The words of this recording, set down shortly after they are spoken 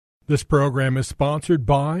This program is sponsored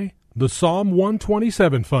by the Psalm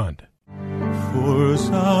 127 Fund. For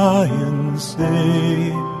Zion's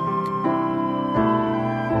sake,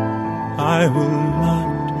 I will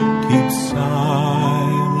not keep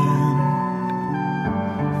silent.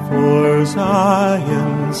 For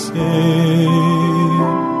Zion's sake,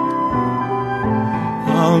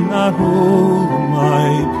 I'll not hold my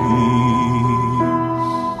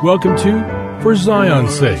peace. Welcome to For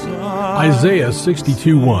Zion's Sake. Isaiah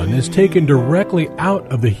 62:1 is taken directly out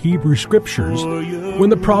of the Hebrew Scriptures when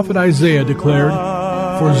the prophet Isaiah declared,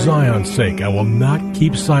 "For Zion's sake I will not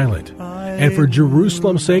keep silent, and for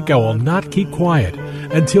Jerusalem's sake I will not keep quiet,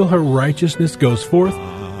 until her righteousness goes forth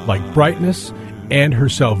like brightness, and her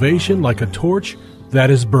salvation like a torch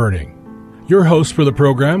that is burning." Your hosts for the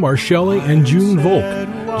program are Shelley and June Volk,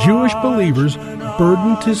 Jewish believers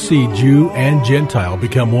burdened to see Jew and Gentile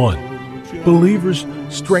become one. Believers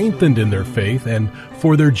strengthened in their faith and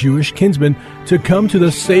for their Jewish kinsmen to come to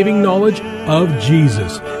the saving knowledge of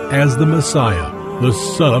Jesus as the Messiah, the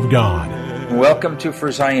Son of God. Welcome to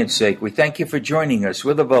For Zion's Sake. We thank you for joining us.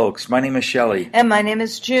 We're the Volks. My name is Shelley. And my name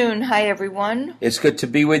is June. Hi, everyone. It's good to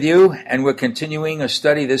be with you, and we're continuing a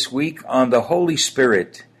study this week on the Holy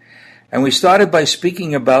Spirit. And we started by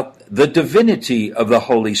speaking about the divinity of the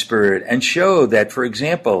Holy Spirit and show that, for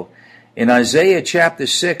example, in Isaiah chapter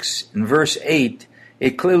 6 and verse 8,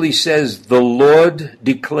 it clearly says, "The Lord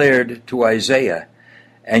declared to Isaiah."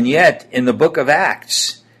 And yet, in the book of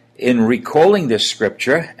Acts, in recalling this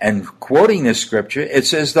scripture and quoting this scripture, it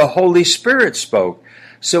says the Holy Spirit spoke.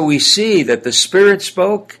 So we see that the Spirit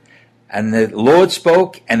spoke and the Lord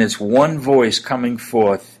spoke, and it's one voice coming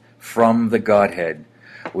forth from the Godhead.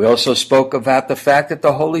 We also spoke about the fact that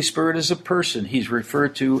the Holy Spirit is a person. He's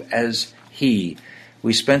referred to as He.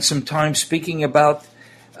 We spent some time speaking about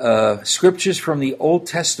scriptures from the Old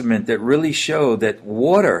Testament that really show that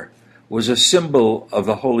water was a symbol of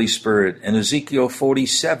the Holy Spirit. In Ezekiel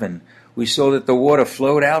 47, we saw that the water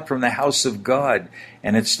flowed out from the house of God,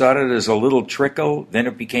 and it started as a little trickle, then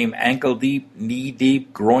it became ankle deep, knee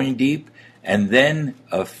deep, groin deep, and then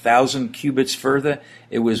 1,000 cubits further,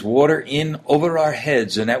 it was water in over our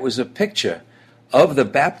heads, and that was a picture of the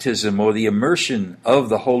baptism or the immersion of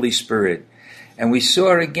the Holy Spirit. And we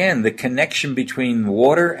saw again the connection between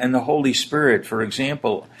water and the Holy Spirit. For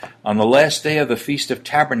example, on the last day of the Feast of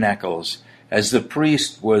Tabernacles, as the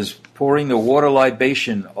priest was pouring the water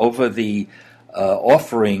libation over the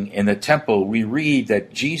offering in the temple, we read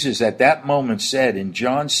that Jesus at that moment said in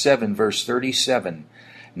John 7, verse 37,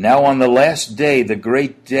 "Now on the last day, the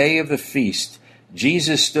great day of the feast,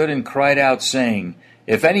 Jesus stood and cried out, saying,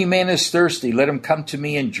 'If any man is thirsty, let him come to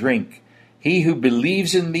me and drink. He who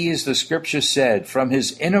believes in me, as the scripture said, from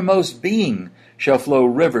his innermost being shall flow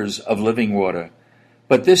rivers of living water.'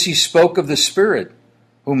 But this he spoke of the Spirit,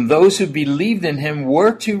 whom those who believed in him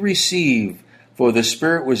were to receive, for the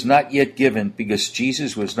Spirit was not yet given, because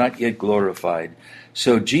Jesus was not yet glorified."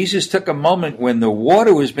 So Jesus took a moment when the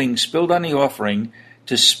water was being spilled on the offering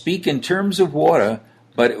to speak in terms of water,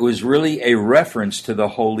 but it was really a reference to the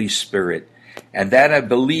Holy Spirit. And that, I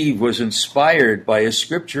believe, was inspired by a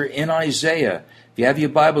scripture in Isaiah. If you have your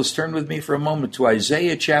Bibles, turn with me for a moment to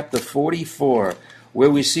Isaiah chapter 44, where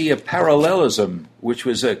we see a parallelism, which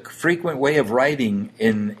was a frequent way of writing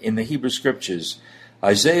in the Hebrew Scriptures.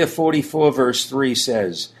 Isaiah 44 verse 3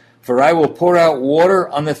 says, "For I will pour out water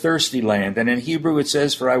on the thirsty land." And in Hebrew it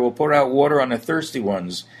says, "For I will pour out water on the thirsty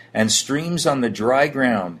ones, and streams on the dry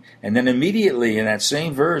ground." And then immediately in that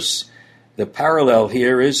same verse, the parallel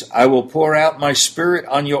here is, "I will pour out my Spirit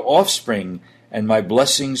on your offspring and my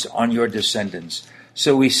blessings on your descendants."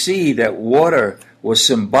 So we see that water was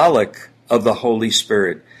symbolic of the Holy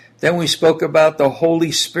Spirit. Then we spoke about the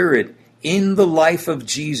Holy Spirit in the life of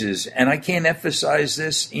Jesus. And I can't emphasize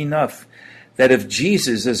this enough, that if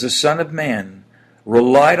Jesus, as the Son of Man,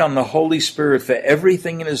 relied on the Holy Spirit for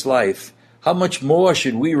everything in his life, how much more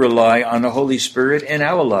should we rely on the Holy Spirit in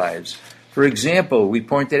our lives? For example, we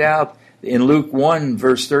pointed out in Luke 1,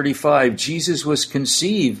 verse 35, Jesus was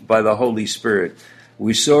conceived by the Holy Spirit.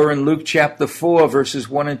 We saw in Luke chapter 4, verses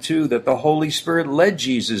 1 and 2, that the Holy Spirit led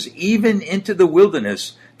Jesus even into the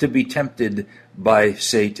wilderness to be tempted by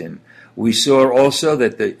Satan. We saw also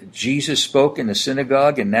that Jesus spoke in the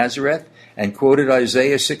synagogue in Nazareth and quoted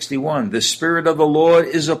Isaiah 61, "The Spirit of the Lord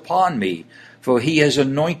is upon me, for he has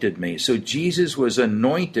anointed me." So Jesus was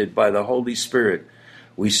anointed by the Holy Spirit.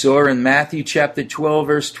 We saw in Matthew chapter 12,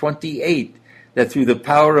 verse 28, that through the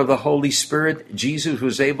power of the Holy Spirit, Jesus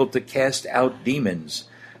was able to cast out demons.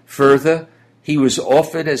 Further, he was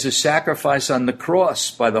offered as a sacrifice on the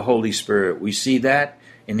cross by the Holy Spirit. We see that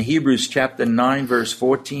in Hebrews chapter 9, verse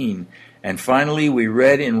 14. And finally, we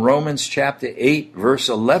read in Romans chapter 8, verse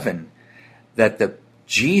 11, that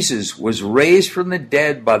Jesus was raised from the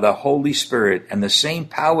dead by the Holy Spirit, and the same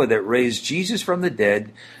power that raised Jesus from the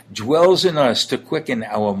dead dwells in us to quicken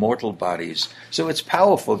our mortal bodies. So it's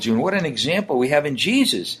powerful, June. What an example we have in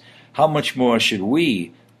Jesus. How much more should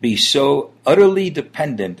we be so utterly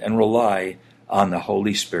dependent and rely on the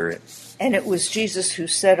Holy Spirit? And it was Jesus who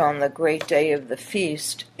said on the great day of the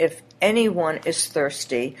feast, "If anyone is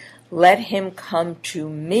thirsty, let him come to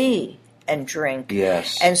me and drink."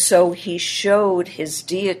 Yes. And so he showed his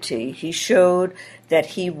deity. He showed that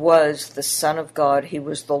he was the Son of God. He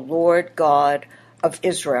was the Lord God of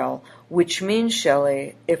Israel, which means,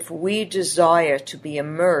 Shelley, if we desire to be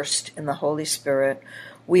immersed in the Holy Spirit,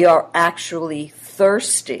 we are actually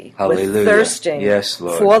thirsty. Hallelujah. We're thirsting Yes,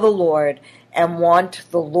 Lord. for the Lord and want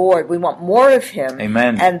the Lord. We want more of him.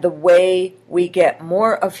 Amen. And the way we get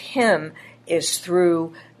more of him is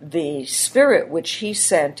through the Spirit which he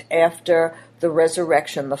sent after the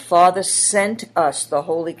resurrection. The Father sent us the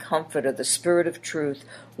Holy Comforter, the Spirit of Truth,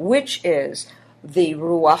 which is the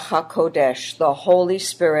Ruach HaKodesh, the Holy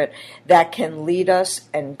Spirit that can lead us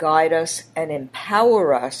and guide us and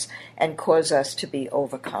empower us and cause us to be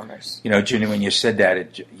overcomers. You know, Ginny, when you said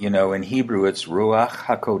that, in Hebrew it's Ruach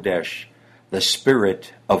HaKodesh, the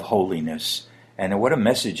Spirit of holiness. And what a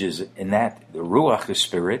message is in that. The Ruach is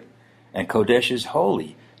Spirit, and Kodesh is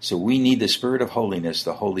holy. So we need the Spirit of holiness,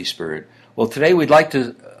 the Holy Spirit. Well, today we'd like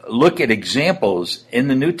to look at examples in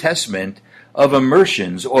the New Testament of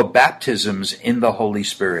immersions or baptisms in the Holy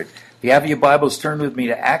Spirit. If you have your Bibles, turn with me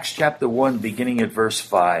to Acts chapter 1, beginning at verse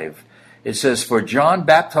 5. It says, "For John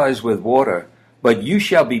baptized with water, but you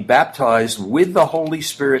shall be baptized with the Holy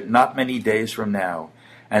Spirit not many days from now."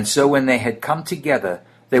 And so when they had come together,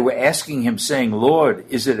 they were asking him, saying, "Lord,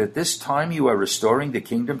 is it at this time you are restoring the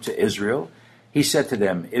kingdom to Israel?" He said to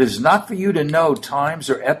them, "It is not for you to know times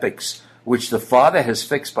or epochs which the Father has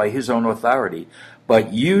fixed by his own authority,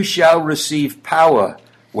 but you shall receive power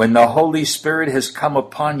when the Holy Spirit has come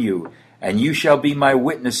upon you, and you shall be my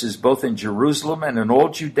witnesses both in Jerusalem and in all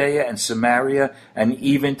Judea and Samaria and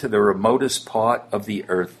even to the remotest part of the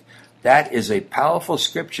earth." That is a powerful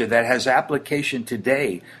scripture that has application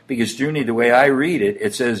today, because, Junie, the way I read it,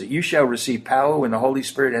 it says, "You shall receive power when the Holy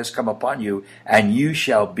Spirit has come upon you, and you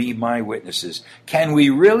shall be my witnesses." Can we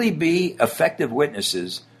really be effective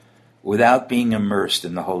witnesses without being immersed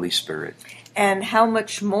in the Holy Spirit? And how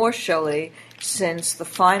much more, Shelley, since the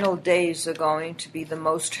final days are going to be the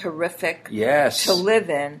most horrific Yes. to live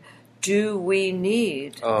in, do we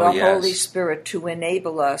need Oh, the yes. Holy Spirit to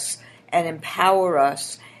enable us and empower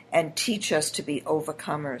us and teach us to be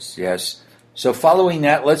overcomers? Yes. So following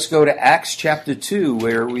that, let's go to Acts chapter 2,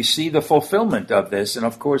 where we see the fulfillment of this. And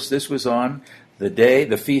of course, this was on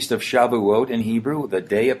the feast of Shavuot in Hebrew, the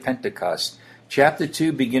day of Pentecost. Chapter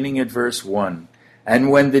 2, beginning at verse 1.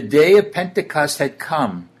 "And when the day of Pentecost had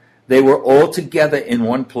come, they were all together in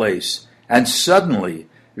one place. And suddenly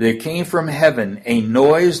there came from heaven a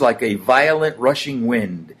noise like a violent rushing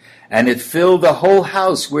wind, and it filled the whole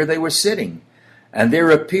house where they were sitting. And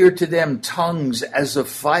there appeared to them tongues as of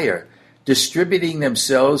fire, distributing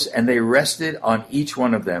themselves, and they rested on each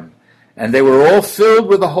one of them. And they were all filled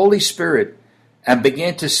with the Holy Spirit, and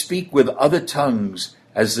began to speak with other tongues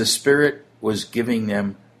as the Spirit was giving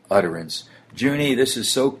them utterance." Junie, this is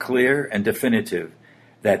so clear and definitive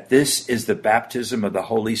that this is the baptism of the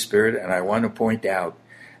Holy Spirit, and I want to point out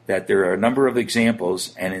that there are a number of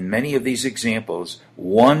examples, and in many of these examples,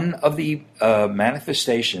 one of the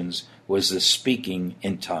manifestations was the speaking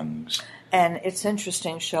in tongues. And it's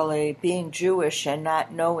interesting, Shelley, being Jewish and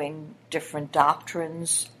not knowing different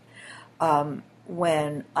doctrines.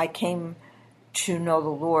 When I came to know the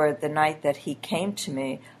Lord the night that he came to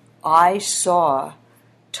me, I saw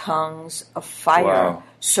tongues of fire Wow.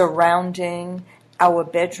 surrounding our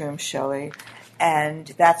bedroom, Shelley. And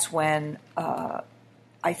that's when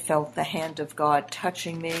I felt the hand of God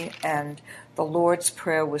touching me, and the Lord's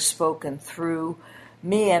Prayer was spoken through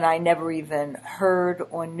me, and I never even heard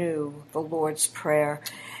or knew the Lord's Prayer.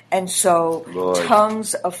 And so Lord.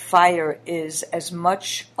 tongues of fire is as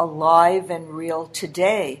much alive and real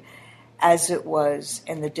today as it was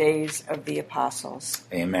in the days of the apostles.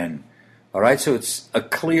 Amen. All right, so it's a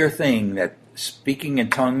clear thing that speaking in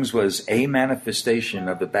tongues was a manifestation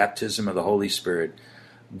of the baptism of the Holy Spirit.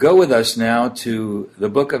 Go with us now to the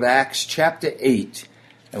book of Acts, chapter 8,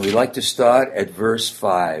 and we'd like to start at verse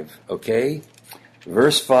 5, okay?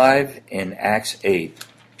 Verse 5 in Acts 8.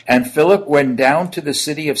 "And Philip went down to the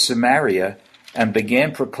city of Samaria and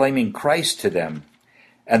began proclaiming Christ to them.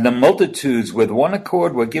 And the multitudes with one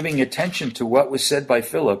accord were giving attention to what was said by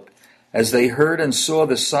Philip as they heard and saw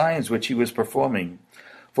the signs which he was performing.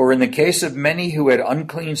 For in the case of many who had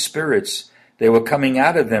unclean spirits, they were coming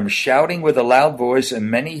out of them, shouting with a loud voice,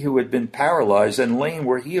 and many who had been paralyzed and lame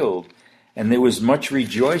were healed. And there was much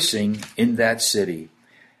rejoicing in that city.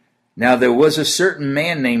 Now there was a certain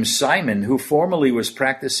man named Simon, who formerly was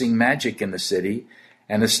practicing magic in the city,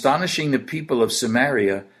 and astonishing the people of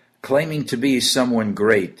Samaria, claiming to be someone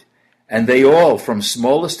great. And they all, from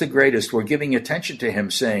smallest to greatest, were giving attention to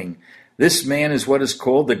him, saying, "This man is what is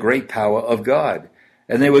called the great power of God."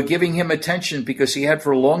 And they were giving him attention because he had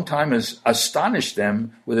for a long time astonished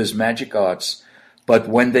them with his magic arts. But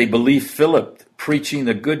when they believed Philip preaching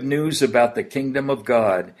the good news about the kingdom of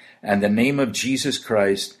God and the name of Jesus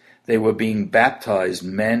Christ, they were being baptized,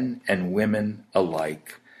 men and women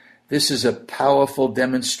alike. This is a powerful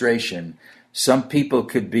demonstration. Some people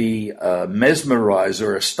could be mesmerized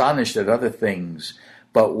or astonished at other things,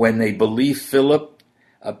 but when they believe Philip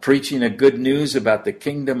preaching a good news about the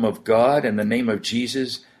kingdom of God and the name of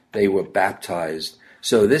Jesus, they were baptized.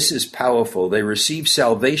 So this is powerful. They received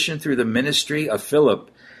salvation through the ministry of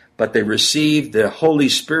Philip, but they received the Holy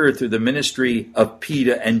Spirit through the ministry of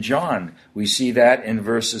Peter and John. We see that in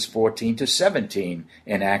verses 14 to 17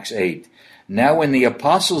 in Acts 8. Now when the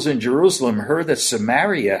apostles in Jerusalem heard that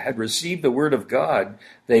Samaria had received the word of God,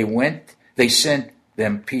 they sent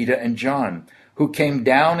them Peter and John, who came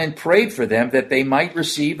down and prayed for them that they might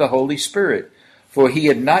receive the Holy Spirit. For he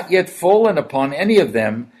had not yet fallen upon any of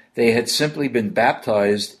them. They had simply been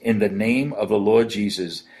baptized in the name of the Lord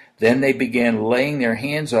Jesus. Then they began laying their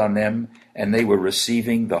hands on them, and they were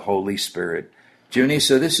receiving the Holy Spirit. Junie,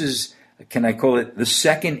 so this is, can I call it, the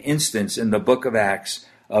second instance in the book of Acts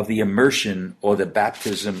of the immersion or the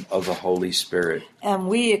baptism of the Holy Spirit. And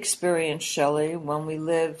we experienced, Shelley, when we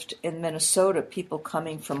lived in Minnesota, people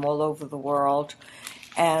coming from all over the world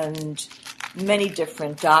and many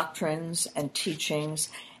different doctrines and teachings.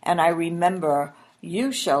 And I remember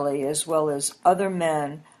you, Shelley, as well as other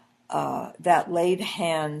men that laid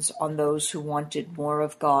hands on those who wanted more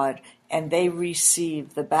of God, and they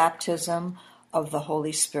received the baptism of the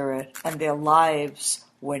Holy Spirit, and their lives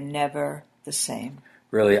were never the same.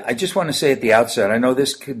 Really, I just want to say at the outset, I know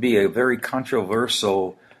this could be a very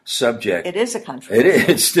controversial subject. It is a controversial.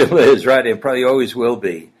 It still is, right? It probably always will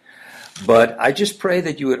be. But I just pray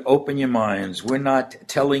that you would open your minds. We're not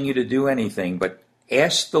telling you to do anything, but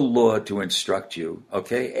ask the Lord to instruct you,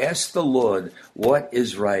 okay? Ask the Lord what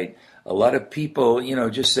is right. A lot of people,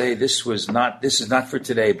 just say this is not for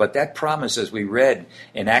today. But that promise, as we read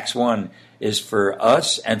in Acts 1, is for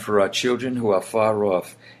us and for our children who are far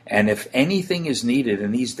off. And if anything is needed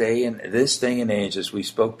in this day and age, as we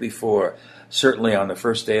spoke before, certainly on the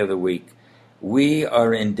first day of the week, we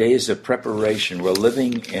are in days of preparation. We're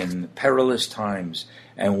living in perilous times,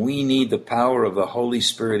 and we need the power of the Holy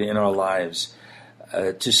Spirit in our lives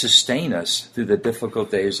to sustain us through the difficult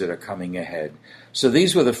days that are coming ahead. So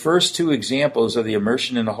these were the first two examples of the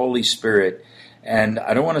immersion in the Holy Spirit. And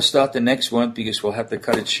I don't want to start the next one because we'll have to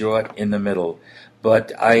cut it short in the middle.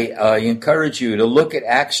 But I encourage you to look at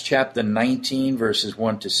Acts chapter 19, verses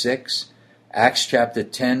 1 to 6, Acts chapter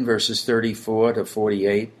 10, verses 34 to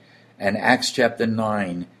 48, and Acts chapter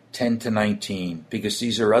 9, 10 to 19, because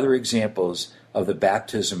these are other examples of the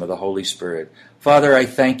baptism of the Holy Spirit. Father, I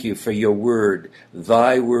thank you for your word.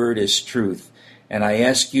 Thy word is truth. And I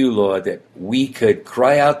ask you, Lord, that we could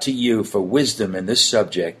cry out to you for wisdom in this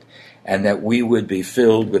subject, and that we would be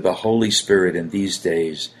filled with the Holy Spirit in these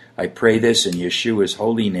days. I pray this in Yeshua's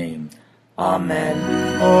holy name. Amen.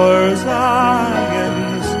 For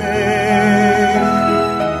Zion's sake.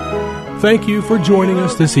 Thank you for joining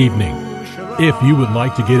us this evening. If you would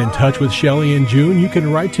like to get in touch with Shelley and June, you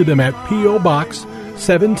can write to them at P.O. Box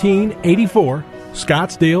 1784,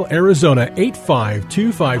 Scottsdale, Arizona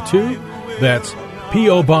 85252. That's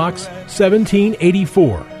P.O. Box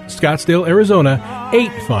 1784, Scottsdale, Arizona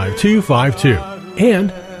 85252.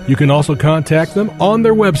 And you can also contact them on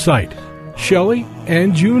their website,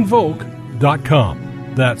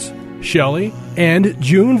 ShelleyandJuneVolk.com. That's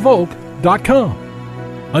ShelleyandJuneVolk.com.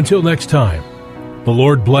 Until next time, the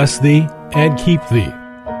Lord bless thee and keep thee.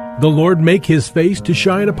 The Lord make his face to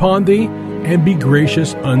shine upon thee and be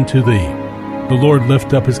gracious unto thee. The Lord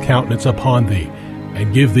lift up his countenance upon thee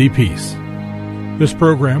and give thee peace. This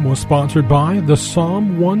program was sponsored by the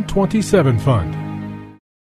Psalm 127 Fund.